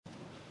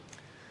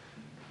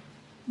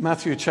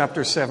Matthew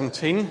chapter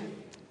 17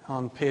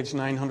 on page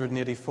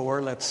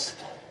 984. Let's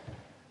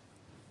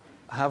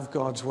have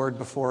God's word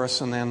before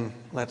us and then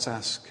let's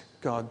ask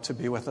God to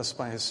be with us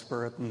by His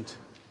Spirit and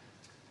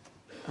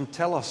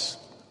tell us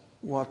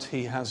what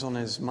He has on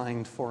His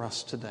mind for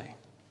us today.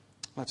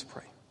 Let's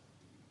pray.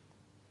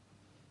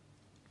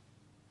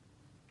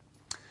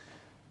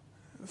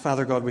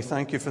 Father God, we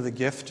thank You for the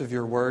gift of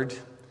Your word.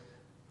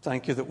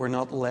 Thank You that we're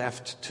not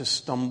left to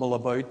stumble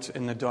about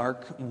in the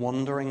dark,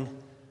 wondering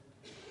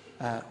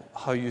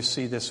how You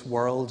see this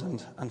world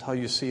and how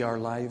You see our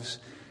lives.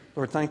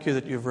 Lord, thank You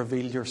that You've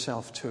revealed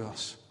Yourself to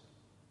us.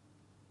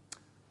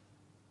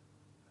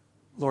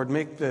 Lord,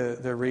 make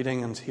the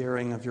reading and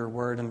hearing of Your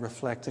word and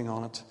reflecting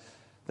on it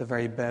the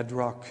very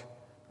bedrock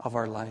of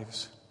our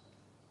lives.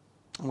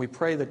 And we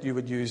pray that You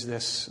would use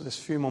this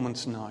few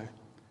moments now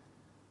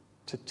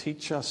to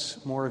teach us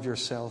more of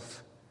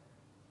Yourself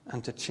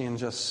and to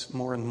change us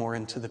more and more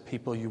into the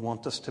people You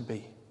want us to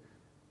be.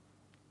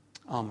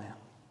 Amen.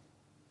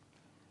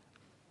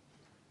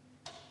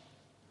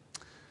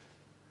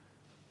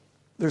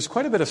 There's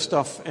quite a bit of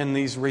stuff in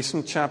these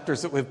recent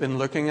chapters that we've been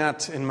looking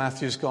at in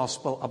Matthew's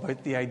Gospel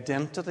about the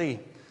identity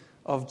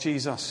of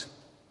Jesus.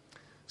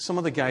 Some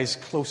of the guys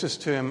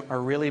closest to Him are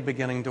really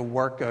beginning to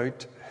work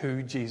out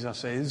who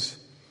Jesus is.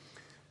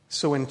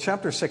 So in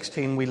chapter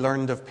 16, we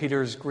learned of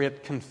Peter's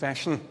great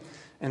confession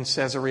in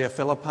Caesarea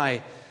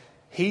Philippi.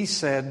 He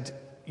said,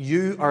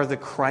 "You are the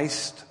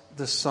Christ,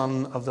 the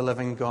Son of the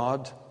living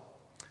God."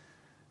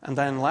 And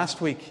then last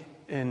week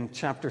in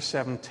chapter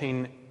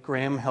 17,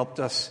 Graham helped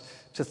us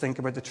to think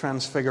about the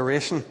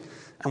Transfiguration.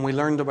 And we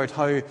learned about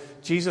how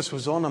Jesus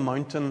was on a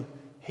mountain.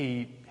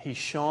 He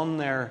shone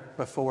there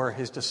before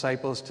His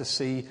disciples to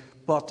see.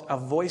 But a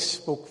voice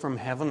spoke from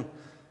heaven,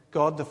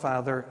 God the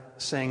Father,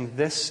 saying,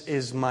 "This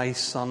is my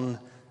Son,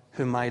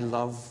 whom I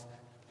love.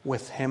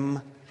 With Him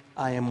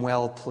I am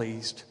well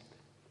pleased."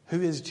 Who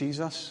is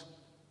Jesus?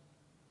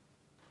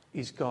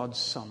 He's God's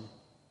Son.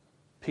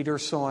 Peter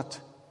saw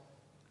it,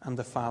 and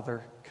the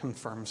Father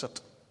confirms it.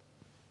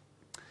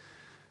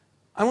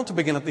 I want to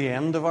begin at the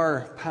end of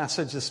our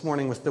passage this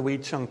morning with the wee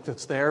chunk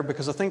that's there,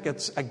 because I think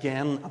it's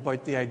again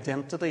about the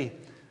identity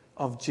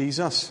of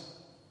Jesus.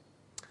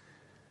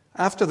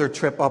 After their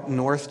trip up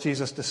north,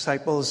 Jesus'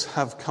 disciples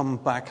have come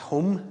back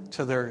home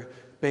to their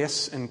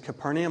base in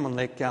Capernaum on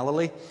Lake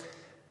Galilee.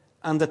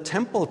 And the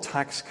temple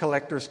tax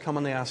collectors come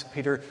and they ask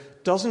Peter,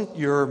 "Doesn't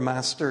your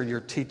master,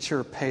 your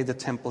teacher, pay the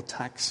temple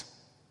tax?"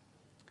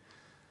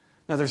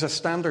 Now there's a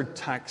standard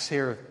tax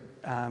here,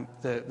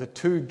 the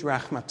 2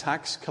 drachma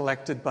tax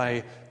collected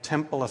by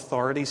temple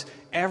authorities.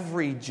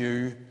 Every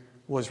Jew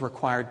was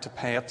required to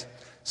pay it.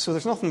 So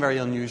there's nothing very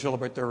unusual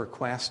about their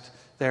request.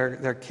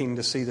 They're keen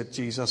to see that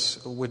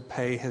Jesus would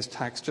pay his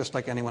tax just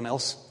like anyone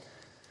else.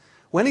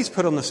 When he's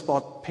put on the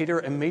spot, Peter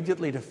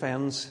immediately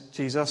defends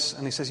Jesus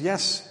and he says,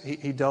 yes,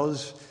 he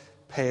does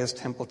pay his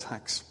temple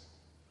tax.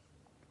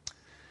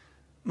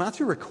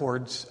 Matthew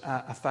records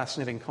a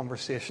fascinating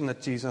conversation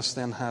that Jesus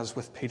then has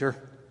with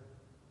Peter.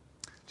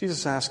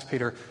 Jesus asks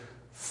Peter,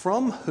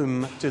 "From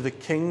whom do the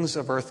kings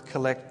of earth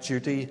collect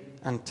duty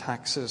and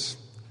taxes?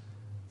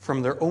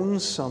 From their own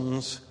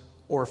sons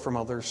or from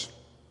others?"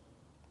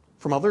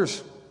 "From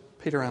others,"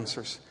 Peter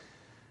answers.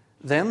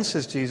 "Then,"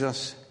 says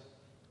Jesus,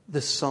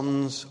 "the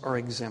sons are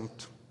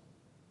exempt."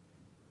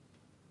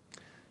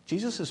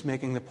 Jesus is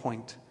making the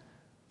point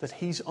that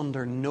he's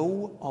under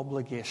no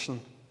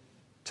obligation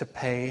to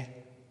pay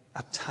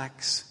a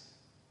tax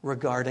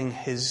regarding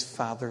his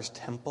Father's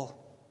temple.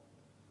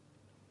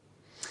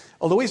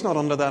 Although he's not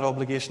under that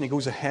obligation, he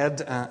goes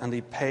ahead and he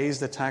pays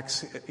the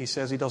tax. He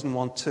says he doesn't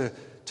want to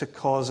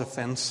cause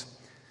offense.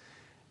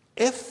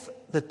 If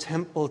the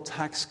temple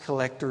tax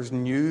collectors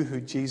knew who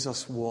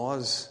Jesus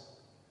was,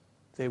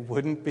 they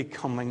wouldn't be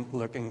coming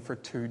looking for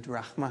 2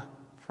 drachma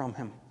from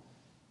him.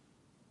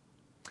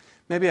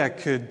 Maybe I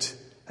could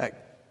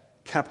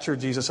capture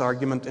Jesus'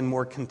 argument in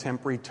more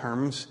contemporary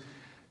terms.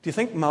 Do you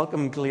think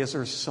Malcolm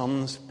Glazer's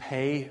sons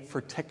pay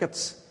for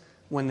tickets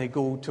when they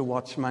go to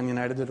watch Man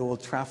United at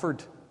Old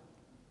Trafford?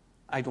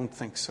 I don't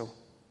think so.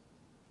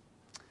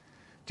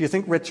 Do you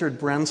think Richard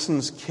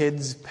Branson's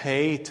kids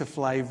pay to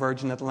fly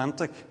Virgin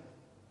Atlantic?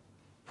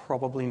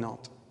 Probably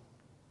not.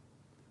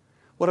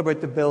 What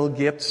about the Bill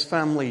Gates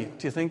family?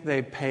 Do you think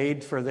they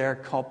paid for their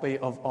copy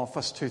of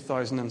Office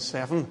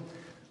 2007,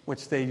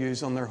 which they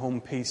use on their home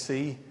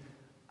PC?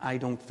 I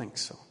don't think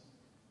so.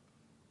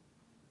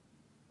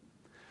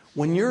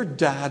 When your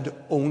dad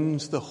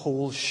owns the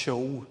whole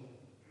show,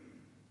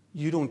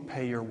 you don't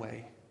pay your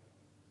way.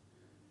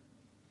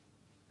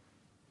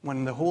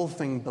 When the whole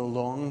thing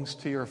belongs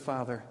to your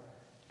Father,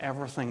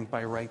 everything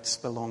by rights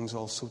belongs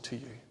also to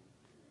you.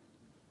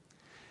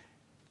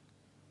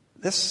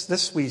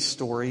 This wee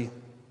story,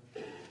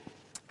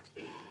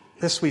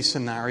 this wee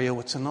scenario,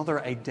 it's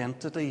another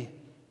identity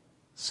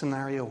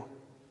scenario.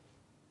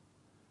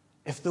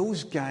 If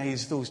those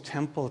guys, those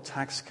temple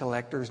tax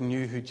collectors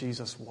knew who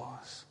Jesus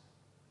was,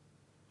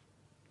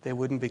 they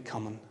wouldn't be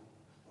coming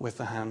with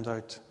a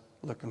handout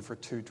looking for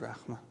 2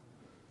 drachma.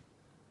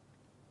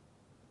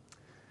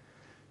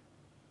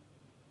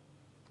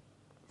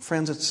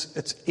 Friends,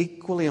 it's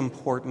equally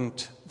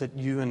important that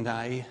you and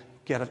I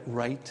get it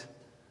right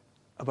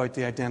about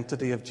the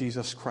identity of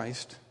Jesus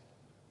Christ.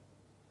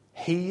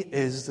 He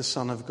is the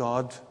Son of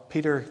God.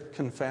 Peter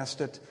confessed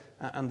it,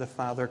 and the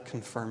Father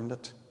confirmed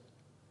it.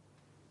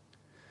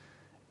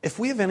 If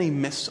we have any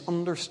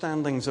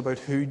misunderstandings about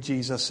who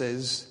Jesus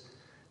is,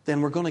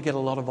 then we're going to get a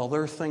lot of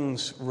other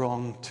things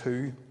wrong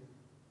too.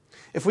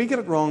 If we get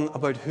it wrong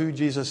about who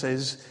Jesus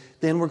is,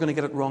 then we're going to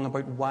get it wrong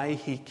about why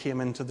he came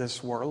into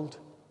this world.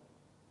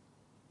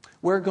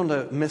 We're going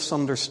to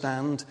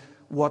misunderstand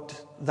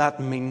what that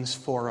means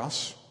for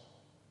us.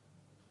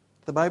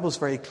 The Bible's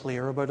very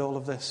clear about all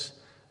of this,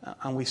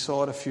 and we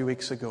saw it a few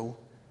weeks ago.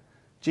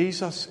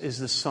 Jesus is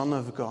the Son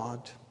of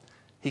God.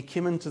 He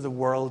came into the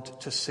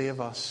world to save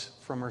us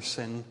from our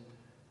sin.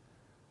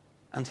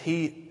 And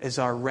he is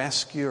our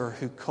rescuer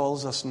who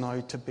calls us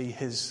now to be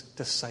his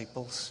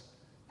disciples,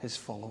 his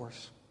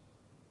followers.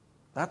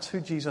 That's who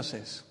Jesus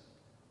is.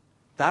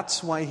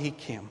 That's why he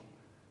came.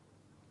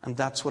 And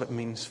that's what it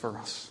means for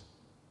us.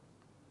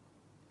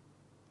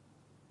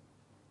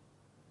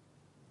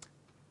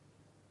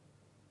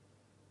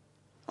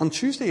 On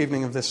Tuesday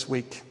evening of this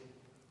week,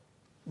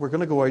 we're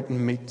going to go out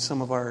and meet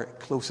some of our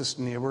closest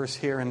neighbours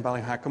here in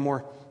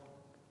Ballyhackamore.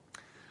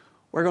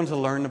 We're going to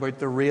learn about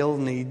the real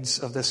needs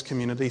of this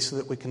community so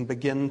that we can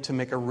begin to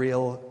make a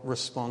real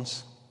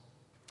response.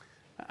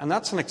 And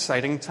that's an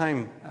exciting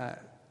time,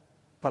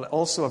 but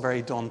also a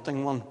very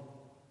daunting one.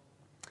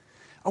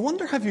 I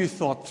wonder, have you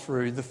thought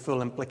through the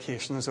full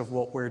implications of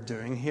what we're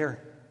doing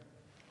here?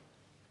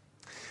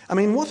 I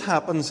mean, what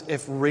happens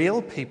if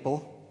real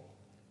people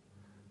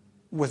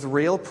with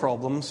real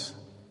problems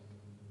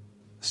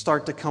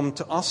start to come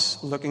to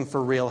us looking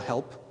for real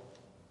help?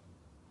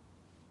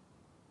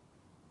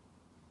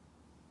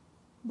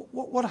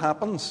 What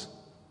happens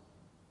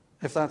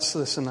if that's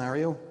the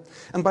scenario?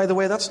 And by the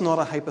way, that's not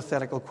a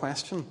hypothetical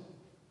question.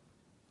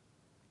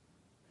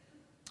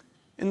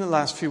 In the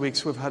last few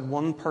weeks, we've had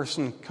one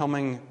person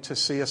coming to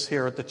see us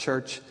here at the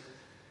church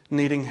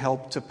needing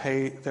help to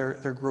pay their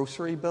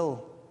grocery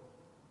bill.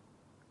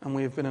 And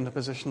we've been in a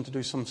position to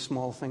do some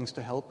small things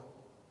to help.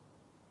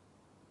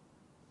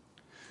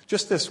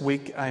 Just this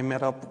week, I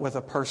met up with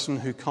a person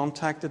who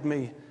contacted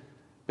me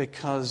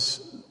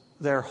because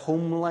their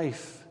home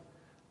life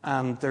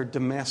and their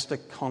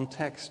domestic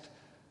context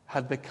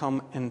had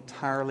become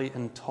entirely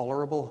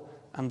intolerable,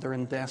 and they're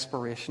in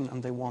desperation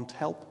and they want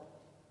help.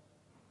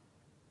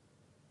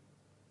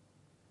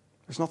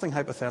 There's nothing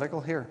hypothetical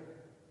here.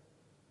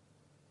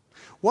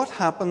 What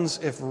happens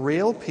if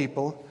real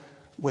people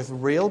with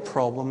real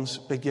problems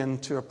begin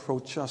to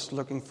approach us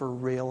looking for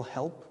real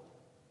help?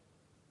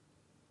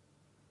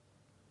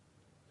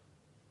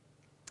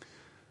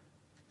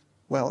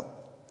 Well,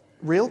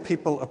 real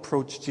people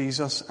approached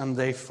Jesus and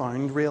they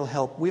found real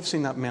help. We've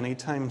seen that many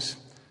times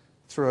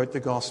throughout the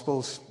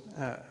Gospels,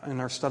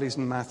 in our studies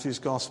in Matthew's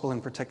Gospel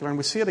in particular. And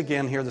we see it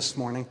again here this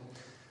morning.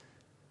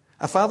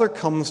 A father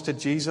comes to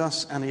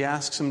Jesus and he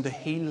asks him to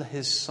heal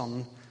his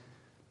son,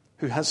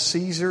 who has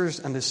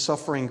seizures and is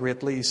suffering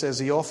greatly. He says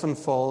he often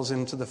falls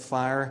into the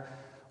fire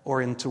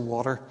or into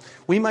water.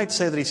 We might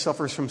say that he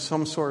suffers from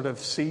some sort of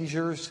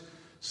seizures,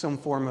 some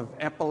form of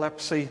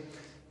epilepsy,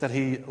 that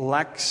he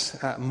lacks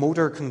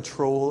motor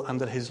control,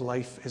 and that his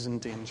life is in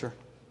danger.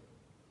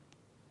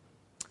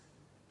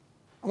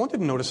 I want you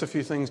to notice a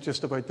few things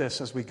just about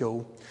this as we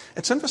go.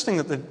 It's interesting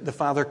that the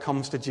father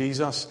comes to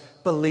Jesus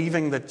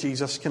believing that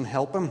Jesus can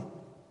help him.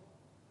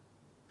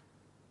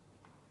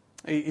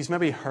 He's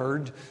maybe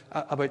heard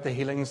about the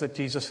healings that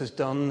Jesus has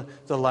done,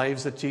 the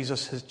lives that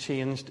Jesus has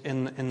changed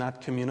in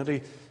that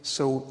community,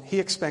 so he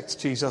expects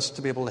Jesus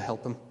to be able to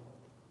help him.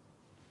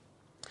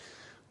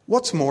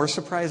 What's more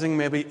surprising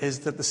maybe is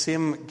that the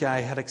same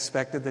guy had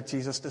expected that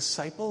Jesus'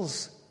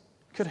 disciples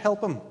could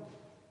help him.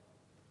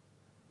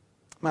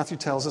 Matthew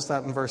tells us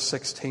that in verse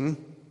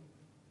 16.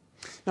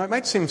 Now, it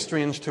might seem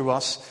strange to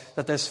us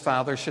that this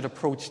father should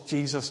approach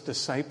Jesus'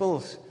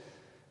 disciples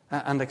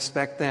and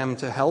expect them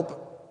to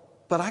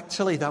help, but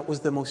actually that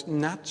was the most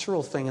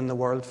natural thing in the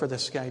world for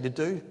this guy to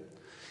do.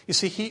 You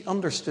see, he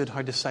understood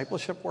how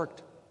discipleship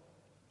worked.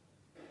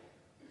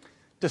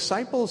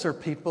 Disciples are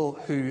people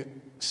who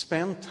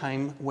spend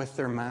time with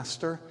their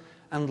master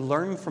and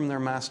learn from their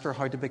master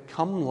how to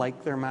become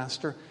like their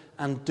master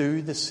and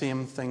do the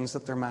same things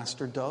that their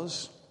master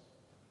does.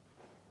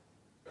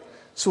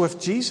 So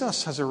if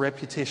Jesus has a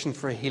reputation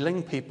for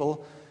healing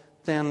people,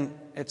 then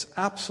it's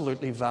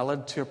absolutely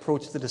valid to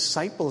approach the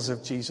disciples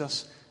of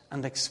Jesus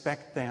and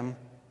expect them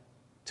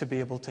to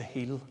be able to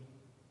heal.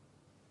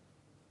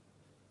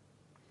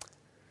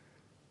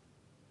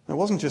 It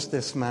wasn't just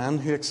this man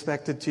who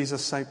expected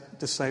Jesus'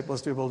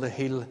 disciples to be able to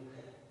heal.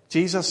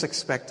 Jesus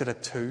expected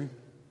it too.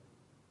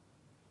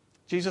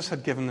 Jesus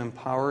had given them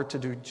power to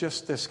do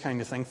just this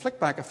kind of thing. Flick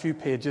back a few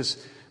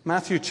pages.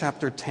 Matthew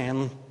chapter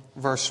 10,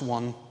 verse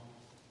 1.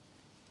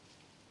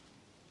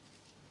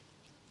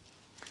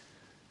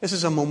 This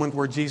is a moment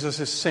where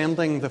Jesus is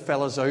sending the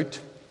fellows out.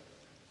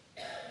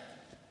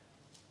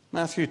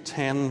 Matthew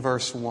 10,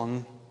 verse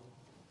 1.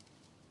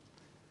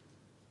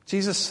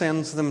 Jesus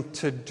sends them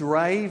to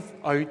drive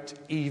out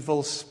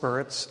evil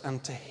spirits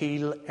and to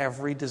heal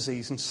every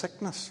disease and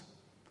sickness.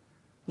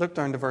 Look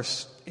down to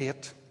verse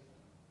 8.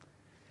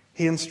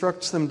 He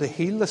instructs them to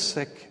heal the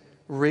sick,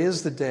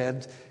 raise the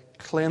dead,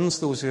 cleanse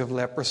those who have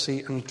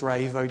leprosy, and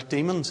drive out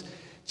demons.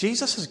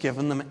 Jesus has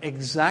given them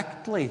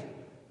exactly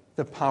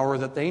the power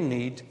that they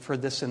need for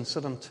this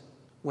incident,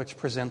 which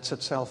presents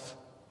itself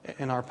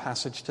in our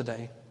passage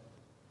today.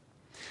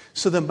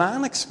 So the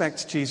man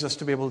expects Jesus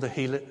to be able to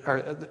heal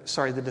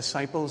the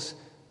disciples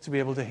to be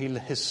able to heal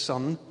his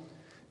son.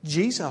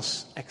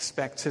 Jesus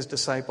expects his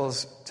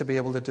disciples to be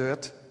able to do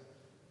it.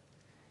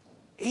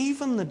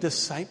 Even the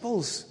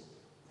disciples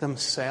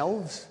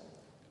themselves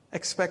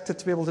expected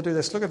to be able to do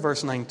this. Look at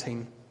verse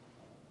 19.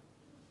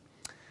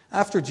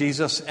 After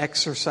Jesus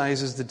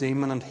exorcises the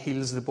demon and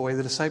heals the boy,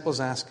 the disciples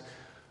ask,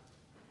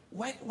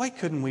 why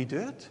couldn't we do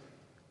it?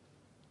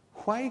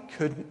 Why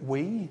couldn't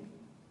we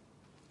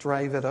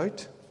drive it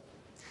out?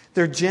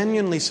 They're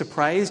genuinely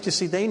surprised. You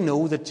see, they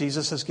know that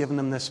Jesus has given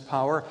them this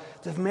power.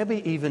 They've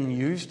maybe even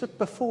used it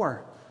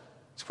before.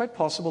 It's quite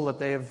possible that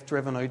they have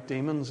driven out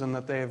demons and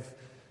that they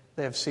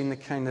have seen the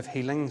kind of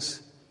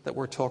healings that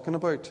we're talking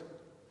about.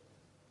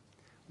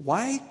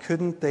 Why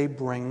couldn't they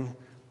bring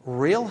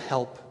real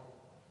help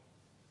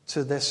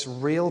to this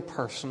real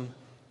person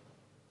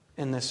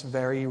in this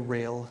very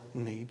real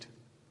need?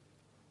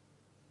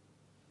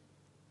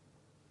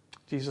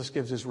 Jesus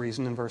gives his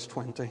reason in verse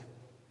 20.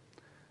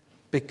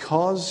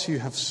 Because you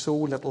have so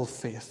little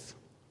faith.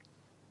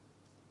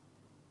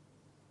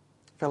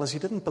 Fellas, you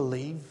didn't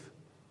believe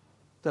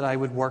that I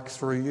would work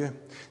through you.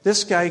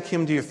 This guy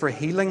came to you for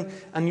healing,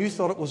 and you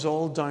thought it was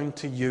all down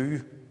to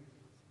you.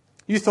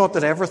 You thought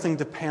that everything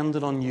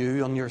depended on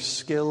you, on your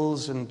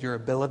skills and your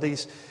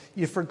abilities.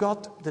 You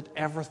forgot that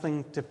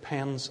everything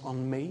depends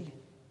on me.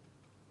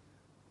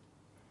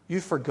 You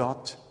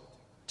forgot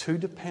to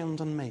depend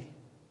on me.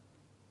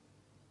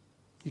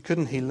 You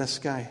couldn't heal this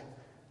guy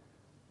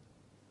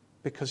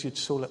because you'd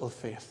so little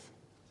faith.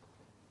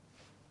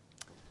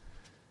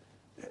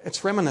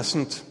 It's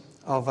reminiscent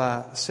of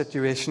a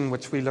situation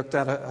which we looked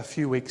at a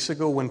few weeks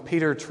ago when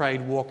Peter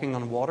tried walking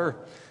on water.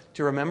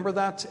 Do you remember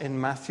that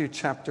in Matthew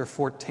chapter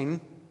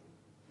 14?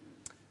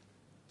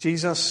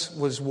 Jesus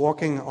was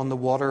walking on the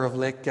water of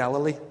Lake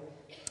Galilee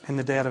in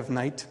the dead of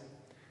night,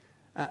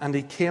 and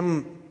he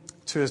came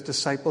to his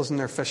disciples in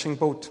their fishing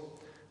boat,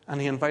 and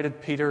he invited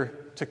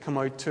Peter to come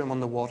out to him on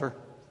the water.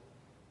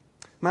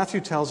 Matthew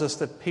tells us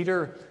that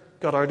Peter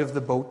got out of the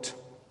boat.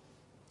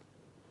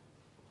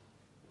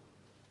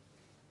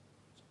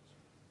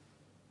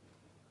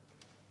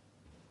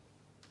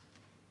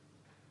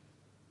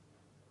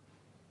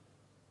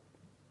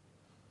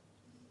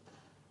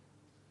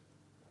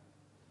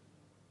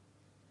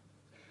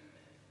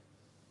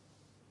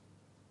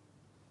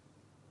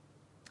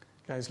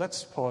 Guys,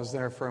 let's pause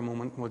there for a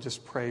moment and we'll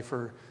just pray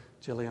for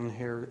Gillian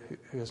here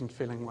who isn't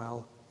feeling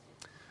well.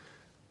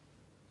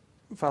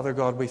 Father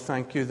God, we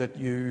thank you that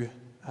you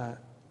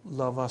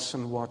love us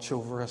and watch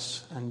over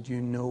us, and you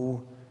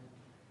know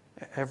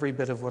every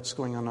bit of what's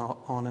going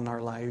on in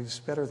our lives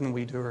better than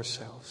we do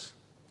ourselves.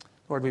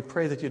 Lord, we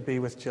pray that you'd be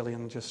with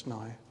Gillian just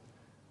now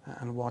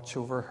and watch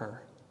over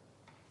her.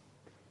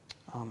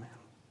 Amen.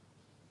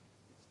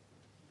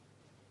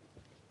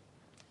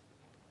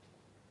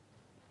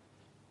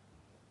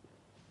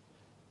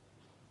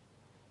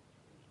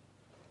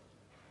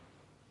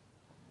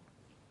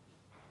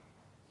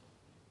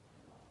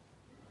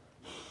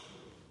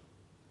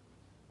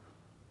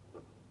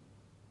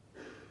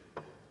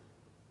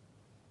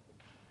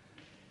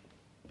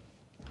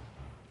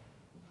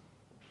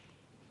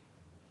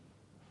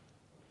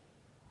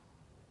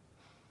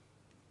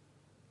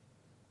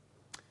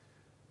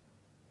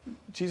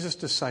 Jesus'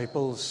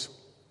 disciples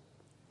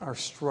are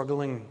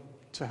struggling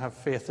to have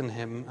faith in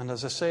him. And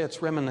as I say,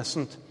 it's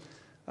reminiscent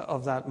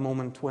of that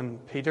moment when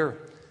Peter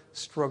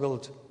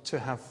struggled to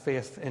have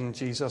faith in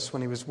Jesus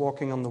when he was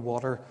walking on the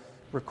water,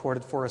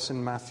 recorded for us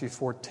in Matthew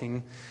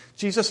 14.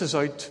 Jesus is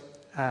out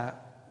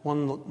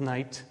one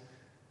night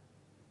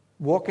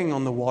walking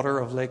on the water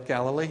of Lake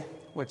Galilee,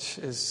 which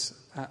is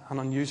an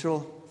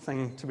unusual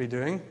thing to be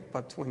doing,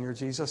 but when you're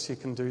Jesus, you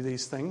can do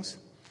these things.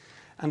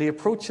 And he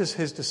approaches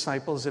his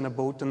disciples in a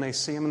boat, and they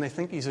see him and they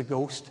think he's a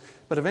ghost.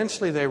 But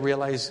eventually they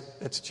realize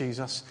it's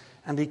Jesus.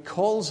 And he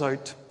calls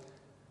out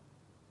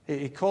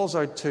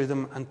to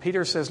them. And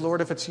Peter says,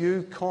 Lord, if it's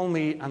you, call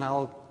me and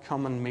I'll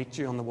come and meet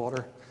you on the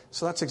water.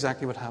 So that's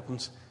exactly what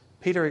happens.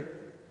 Peter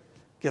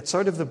gets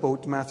out of the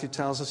boat, Matthew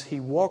tells us. He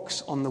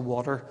walks on the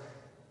water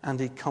and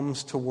he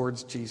comes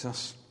towards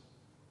Jesus.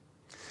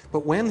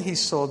 But when he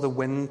saw the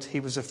wind, he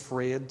was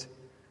afraid.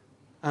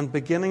 And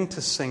beginning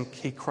to sink,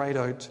 he cried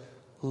out,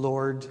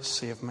 Lord,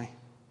 save me.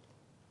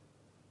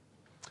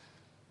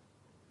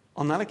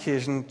 On that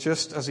occasion,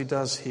 just as he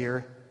does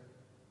here,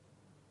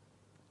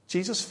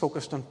 Jesus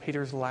focused on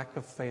Peter's lack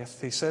of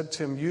faith. He said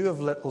to him, you have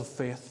little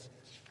faith.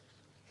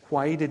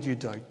 Why did you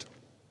doubt?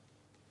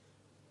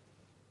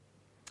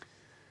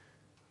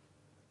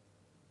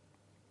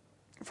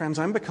 Friends,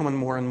 I'm becoming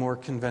more and more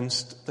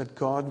convinced that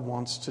God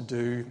wants to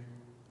do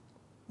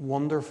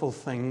wonderful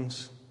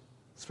things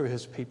through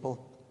his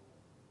people.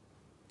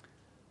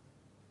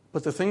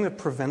 But the thing that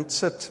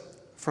prevents it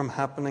from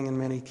happening in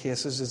many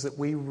cases is that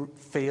we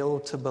fail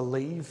to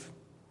believe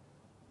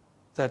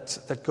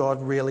that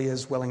God really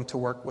is willing to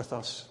work with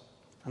us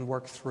and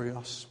work through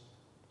us.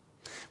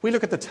 We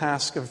look at the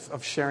task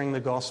of sharing the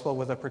gospel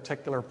with a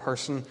particular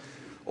person,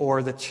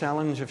 or the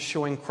challenge of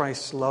showing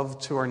Christ's love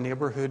to our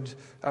neighborhood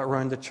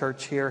around the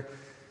church here,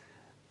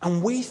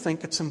 and we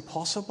think it's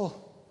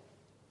impossible.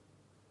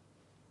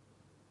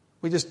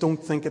 We just don't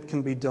think it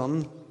can be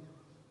done.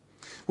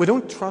 We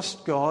don't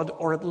trust God,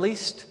 or at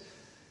least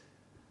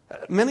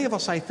many of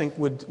us, I think,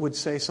 would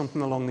say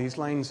something along these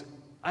lines.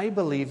 I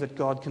believe that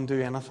God can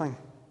do anything,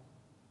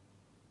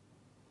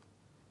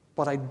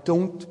 but I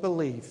don't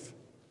believe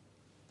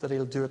that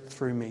he'll do it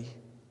through me.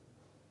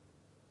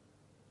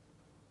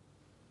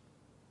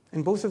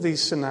 In both of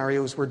these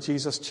scenarios where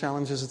Jesus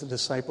challenges the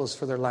disciples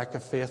for their lack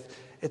of faith,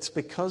 it's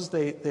because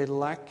they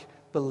lack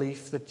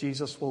belief that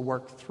Jesus will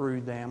work through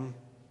them.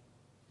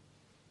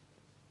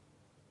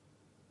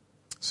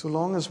 So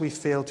long as we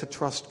fail to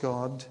trust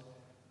God,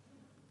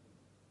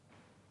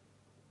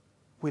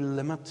 we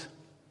limit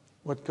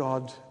what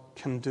God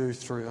can do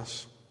through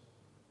us.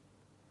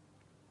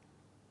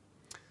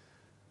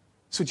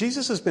 So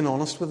Jesus has been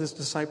honest with his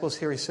disciples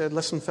here. He said,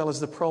 listen, fellas,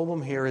 the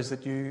problem here is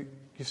that you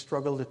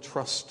struggle to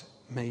trust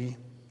me.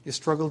 You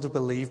struggle to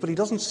believe. But he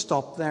doesn't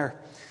stop there.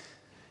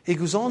 He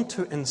goes on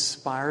to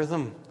inspire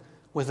them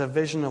with a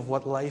vision of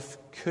what life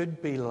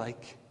could be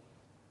like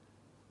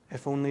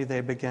if only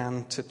they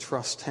began to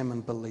trust him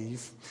and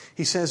believe.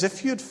 He says,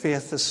 if you had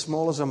faith as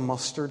small as a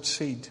mustard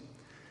seed,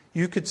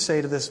 you could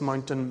say to this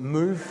mountain,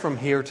 move from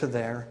here to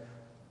there,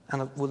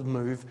 and it will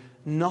move.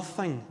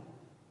 Nothing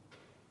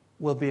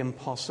will be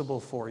impossible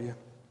for you.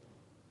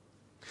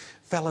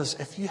 Fellas,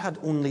 if you had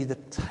only the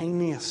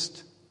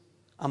tiniest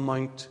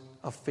amount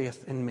of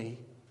faith in me,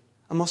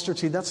 a mustard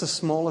seed, that's the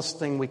smallest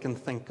thing we can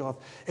think of.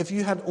 If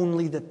you had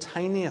only the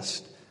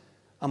tiniest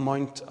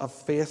amount of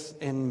faith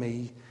in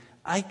me,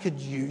 I could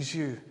use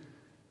you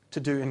to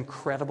do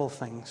incredible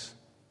things.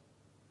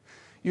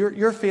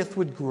 Your faith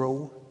would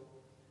grow.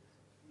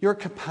 Your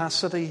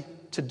capacity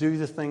to do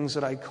the things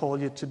that I call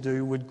you to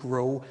do would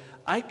grow.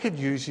 I could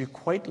use you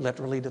quite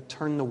literally to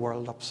turn the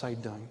world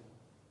upside down.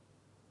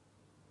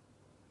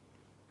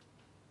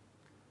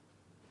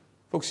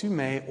 Folks, you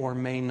may or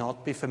may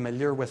not be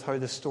familiar with how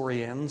the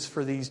story ends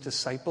for these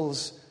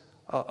disciples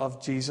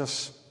of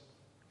Jesus.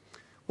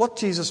 What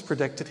Jesus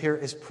predicted here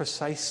is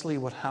precisely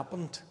what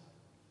happened.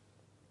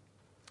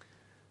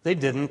 They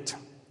didn't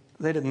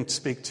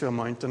speak to a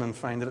mountain and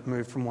find that it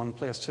moved from one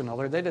place to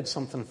another. They did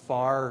something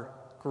far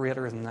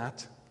greater than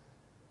that.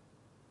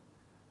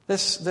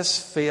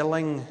 This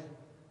failing,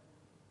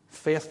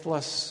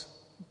 faithless,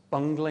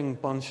 bungling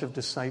bunch of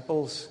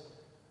disciples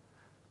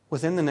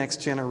within the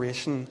next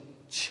generation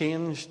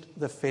changed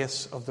the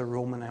face of the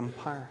Roman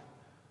Empire.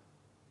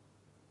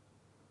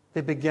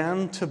 They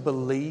began to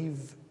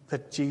believe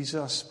that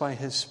Jesus, by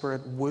his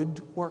Spirit,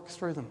 would work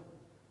through them.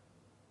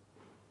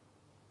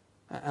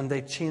 And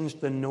they changed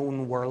the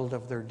known world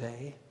of their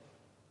day.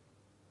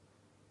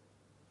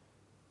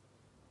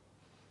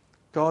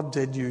 God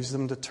did use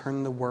them to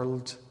turn the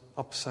world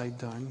upside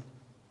down.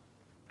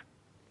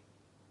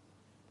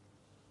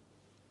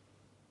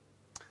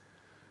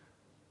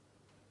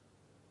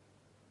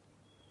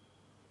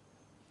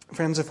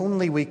 Friends, if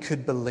only we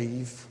could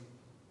believe,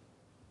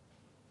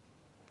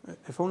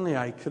 if only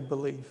I could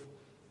believe,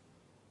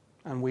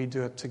 and we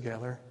do it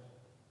together.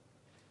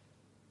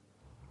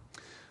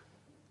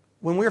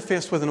 When we're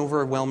faced with an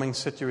overwhelming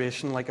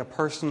situation, like a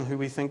person who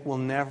we think will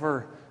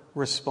never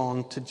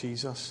respond to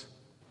Jesus,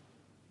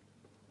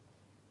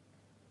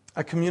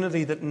 a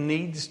community that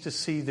needs to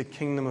see the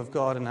kingdom of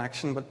God in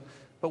action,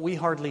 but we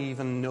hardly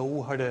even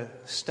know how to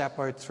step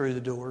out through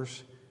the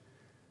doors.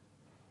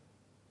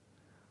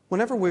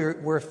 Whenever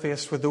we're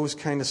faced with those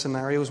kind of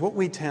scenarios, what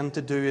we tend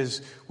to do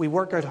is we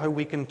work out how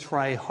we can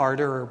try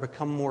harder or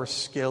become more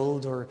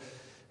skilled or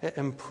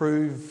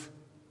improve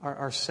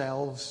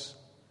ourselves,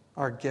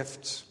 our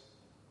gifts.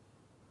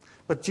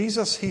 But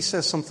Jesus, he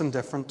says something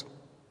different.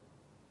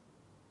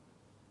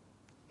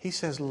 He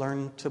says,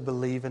 learn to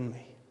believe in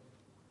me.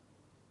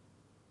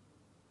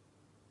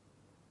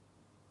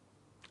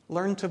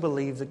 Learn to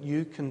believe that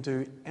you can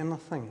do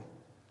anything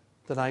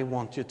that I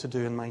want you to do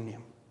in my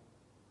name.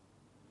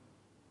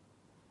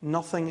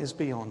 Nothing is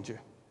beyond you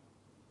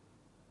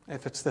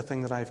if it's the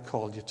thing that I've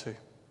called you to.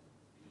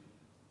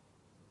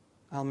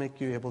 I'll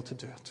make you able to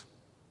do it.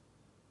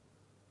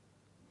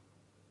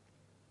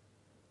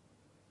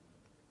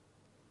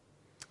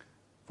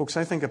 Folks,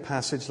 I think a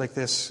passage like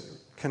this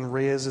can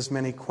raise as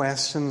many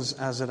questions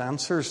as it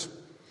answers.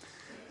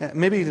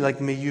 Maybe like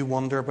me, you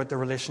wonder about the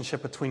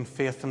relationship between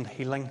faith and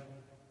healing.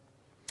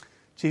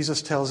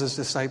 Jesus tells his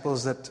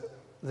disciples that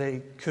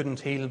they couldn't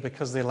heal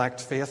because they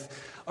lacked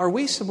faith. Are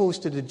we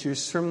supposed to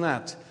deduce from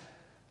that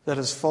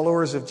as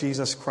followers of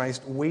Jesus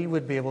Christ, we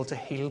would be able to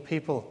heal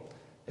people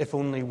if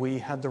only we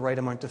had the right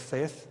amount of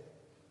faith?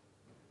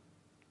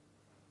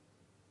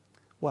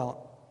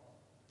 Well,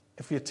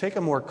 if you take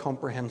a more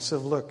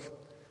comprehensive look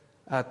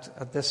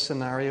at this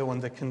scenario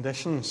and the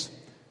conditions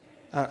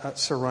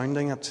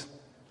surrounding it,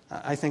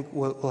 I think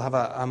we'll have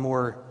a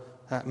more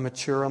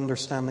mature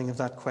understanding of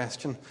that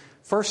question.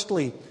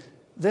 Firstly,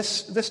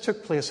 this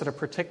took place at a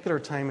particular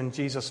time in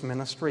Jesus'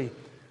 ministry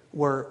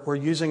where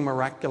using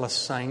miraculous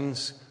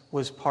signs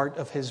was part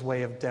of his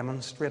way of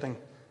demonstrating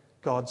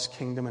God's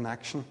kingdom in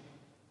action.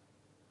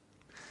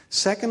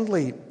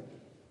 Secondly,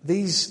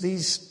 these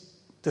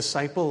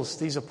disciples,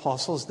 these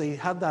apostles, they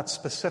had that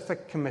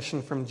specific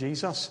commission from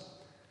Jesus.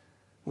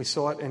 We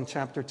saw it in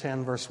chapter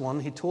 10, verse 1.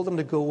 He told them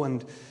to go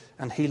and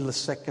heal the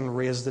sick and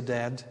raise the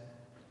dead.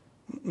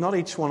 Not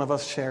each one of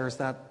us shares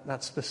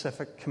that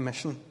specific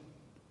commission.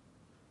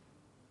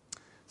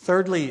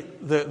 Thirdly,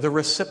 the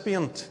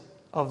recipient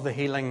of the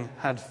healing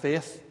had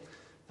faith.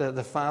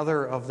 The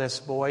father of this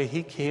boy,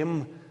 he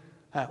came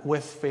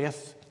with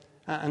faith.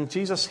 And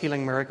Jesus'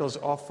 healing miracles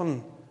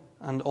often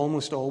and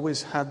almost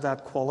always had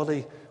that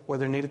quality where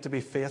there needed to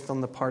be faith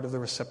on the part of the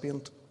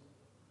recipient.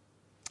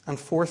 And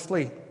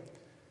fourthly,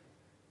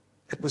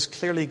 it was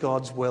clearly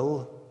God's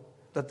will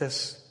that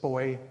this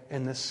boy,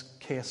 in this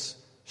case,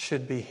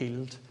 should be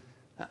healed.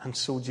 And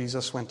so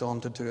Jesus went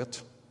on to do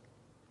it.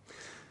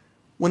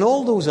 When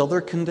all those other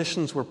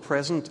conditions were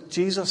present,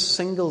 Jesus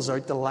singles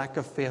out the lack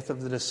of faith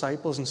of the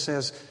disciples and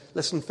says,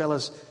 listen,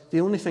 fellas, the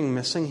only thing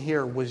missing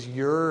here was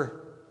your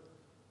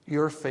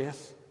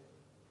faith.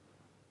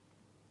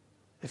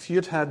 If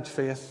you'd had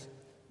faith,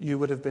 you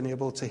would have been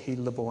able to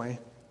heal the boy.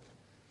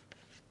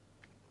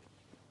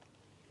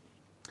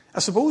 I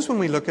suppose when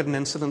we look at an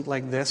incident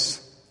like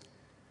this,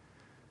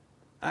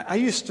 I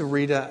used to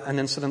read an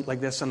incident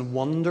like this and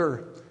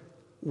wonder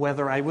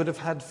whether I would have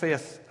had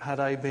faith had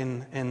I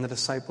been in the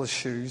disciples'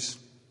 shoes.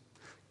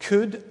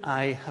 Could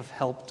I have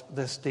helped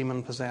this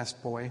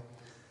demon-possessed boy?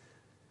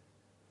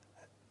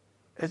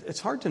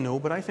 It's hard to know,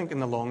 but I think in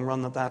the long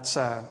run that's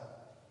a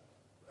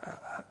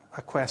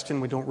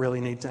question we don't really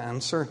need to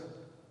answer.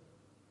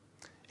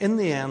 In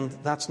the end,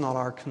 that's not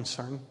our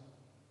concern.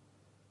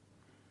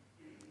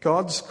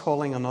 God's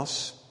calling on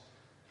us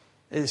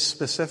is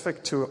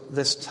specific to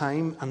this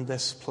time and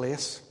this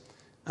place,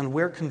 and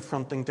we're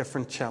confronting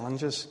different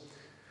challenges.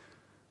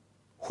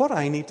 What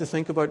I need to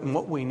think about and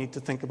what we need to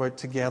think about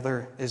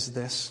together is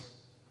this.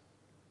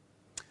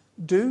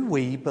 Do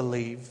we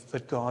believe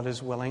that God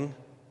is willing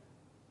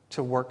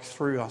to work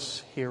through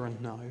us here and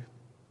now?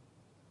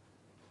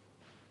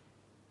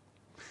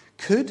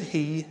 Could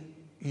He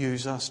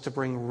use us to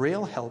bring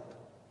real help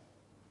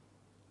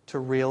to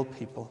real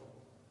people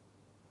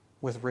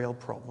with real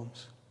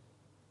problems?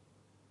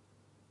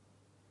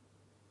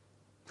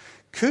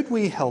 Could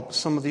we help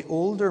some of the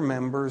older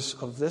members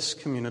of this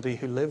community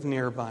who live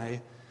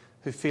nearby,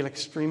 who feel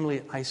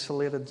extremely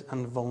isolated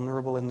and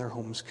vulnerable in their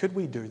homes? Could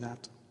we do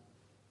that?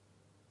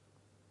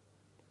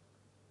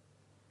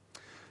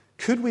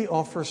 Could we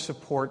offer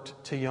support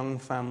to young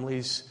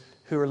families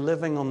who are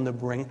living on the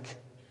brink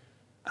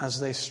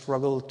as they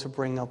struggle to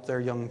bring up their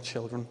young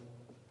children?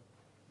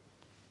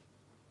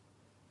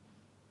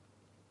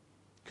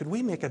 Could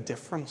we make a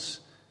difference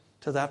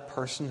to that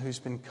person who's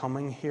been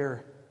coming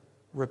here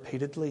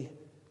repeatedly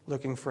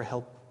looking for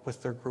help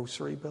with their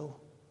grocery bill?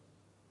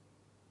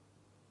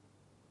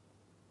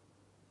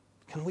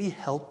 Can we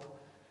help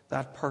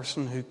that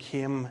person who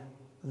came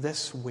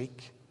this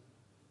week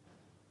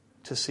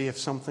to see if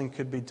something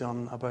could be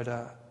done about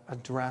a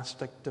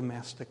drastic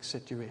domestic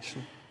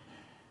situation?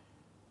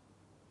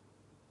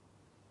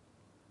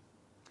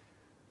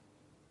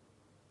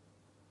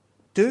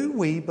 Do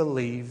we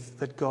believe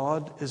that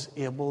God is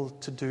able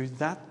to do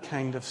that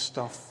kind of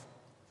stuff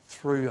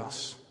through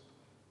us?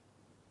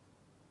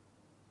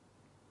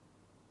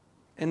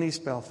 In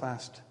East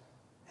Belfast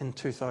in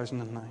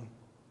 2009.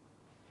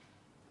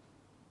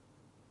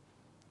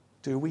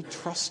 Do we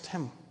trust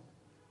Him?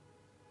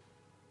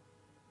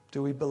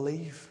 Do we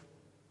believe?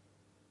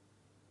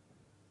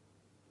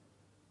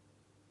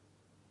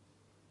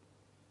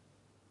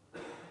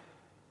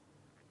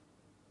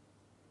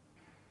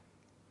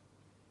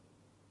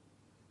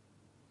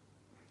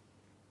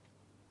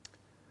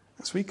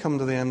 As we come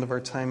to the end of our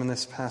time in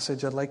this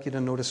passage, I'd like you to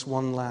notice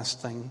one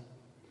last thing.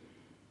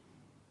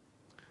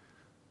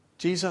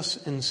 Jesus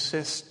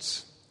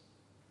insists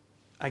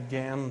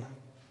again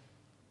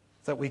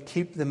that we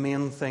keep the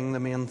main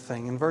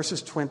thing. In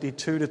verses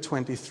 22 to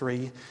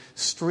 23,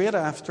 straight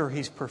after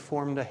He's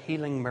performed a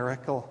healing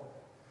miracle,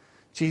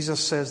 Jesus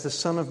says, the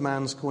Son of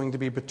Man's going to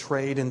be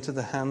betrayed into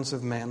the hands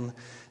of men.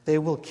 They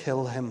will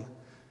kill Him,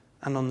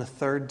 and on the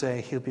third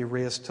day He'll be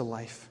raised to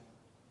life.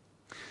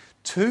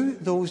 To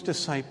those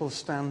disciples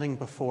standing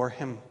before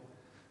Him,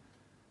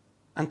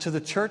 and to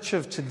the church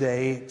of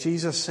today,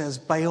 Jesus says,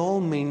 by all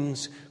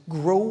means,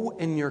 grow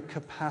in your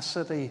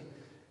capacity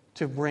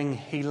to bring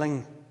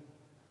healing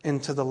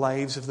into the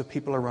lives of the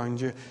people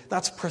around you.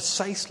 That's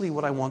precisely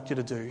what I want you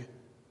to do.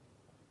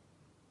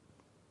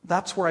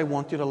 That's where I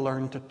want you to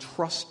learn to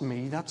trust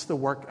me. That's the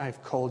work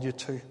I've called you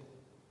to.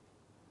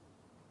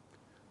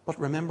 But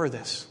remember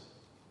this.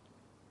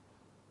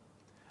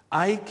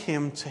 I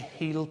came to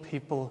heal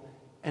people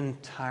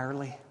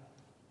entirely.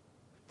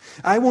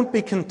 I won't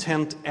be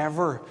content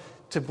ever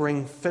to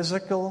bring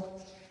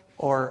physical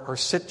or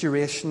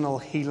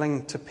situational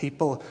healing to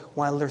people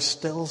while they're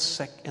still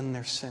sick in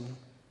their sin.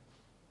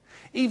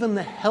 Even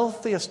the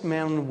healthiest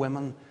men and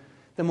women,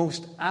 the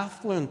most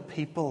affluent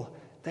people,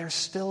 they're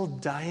still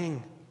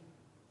dying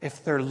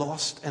if they're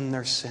lost in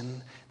their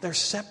sin. They're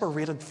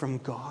separated from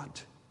God.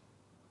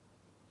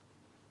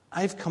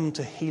 I've come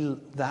to heal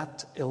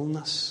that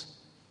illness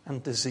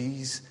and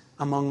disease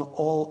among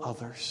all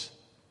others.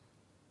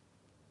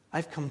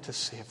 I've come to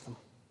save them.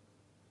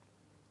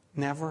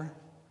 Never,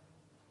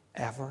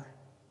 ever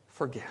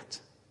forget.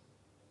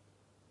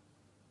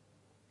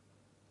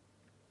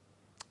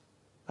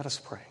 Let us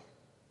pray.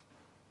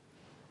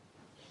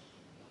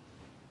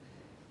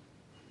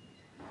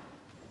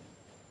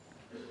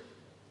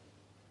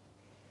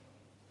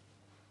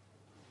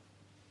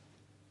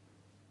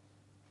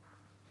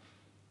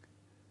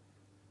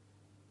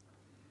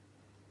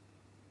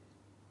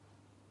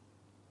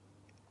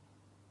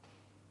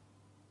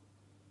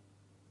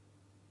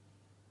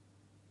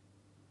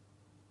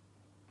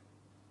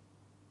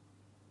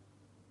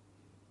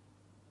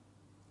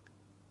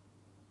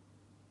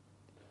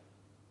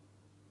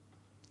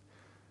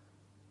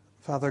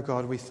 Father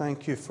God, we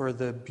thank you for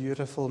the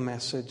beautiful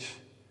message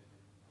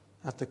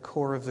at the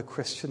core of the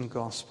Christian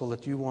gospel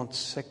that you want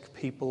sick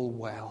people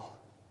well.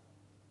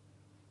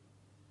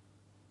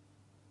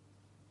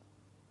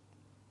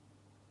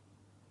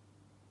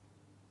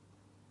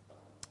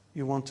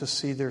 You want to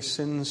see their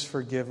sins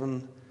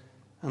forgiven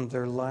and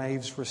their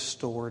lives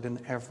restored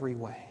in every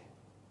way.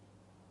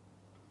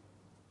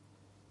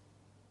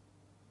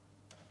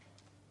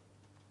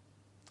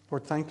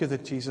 Lord, thank you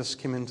that Jesus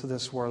came into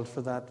this world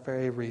for that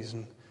very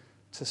reason,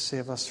 to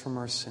save us from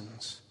our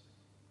sins.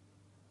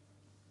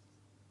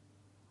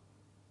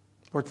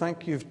 Lord,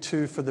 thank you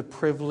too for the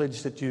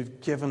privilege that you've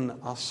given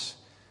us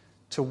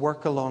to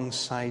work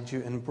alongside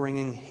you in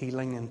bringing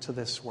healing into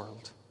this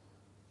world.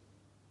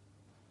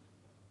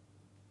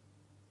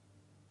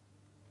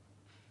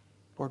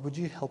 Lord, would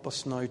you help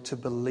us now to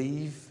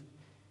believe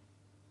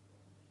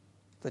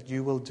that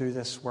you will do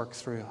this work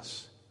through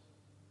us?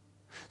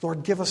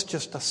 Lord, give us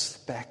just a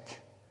speck,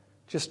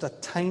 just a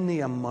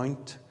tiny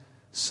amount,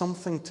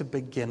 something to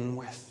begin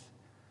with,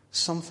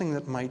 something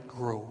that might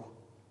grow.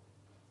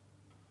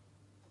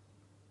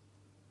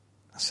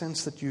 A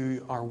sense that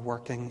you are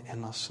working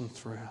in us and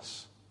through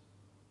us.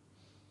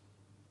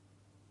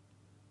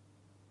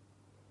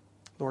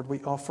 Lord,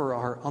 we offer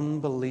our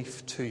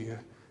unbelief to you.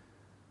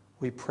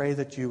 We pray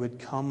that you would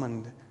come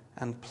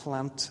and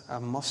plant a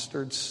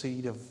mustard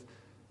seed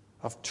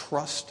of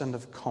trust and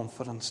of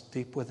confidence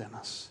deep within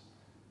us.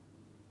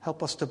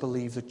 Help us to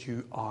believe that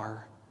you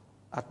are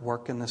at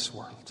work in this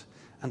world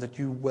and that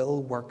you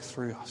will work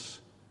through us.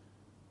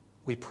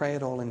 We pray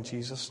it all in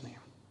Jesus' name.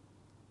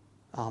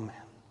 Amen.